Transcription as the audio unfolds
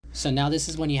So now this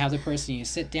is when you have the person, you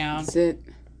sit down. Sit.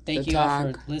 Thank you all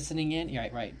for listening in.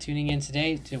 Right. Tuning in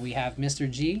today. We have Mr.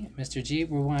 G. Mr. G,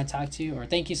 we want to talk to you. Or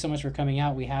thank you so much for coming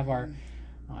out. We have our,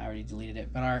 I already deleted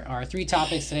it, but our 3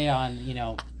 topics today on,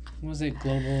 what was it?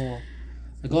 The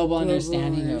global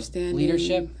understanding of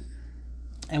leadership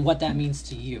and what that means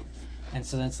to you. And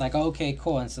so then it's like, okay,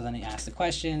 cool. And so then you ask the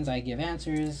questions, I give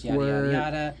answers, yada, yada,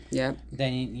 yada. Yep.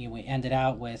 Then we end it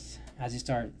out with, as you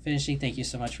start finishing, thank you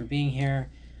so much for being here.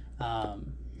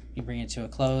 You bring it to a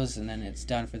close, and then it's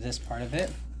done for this part of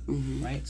it, right?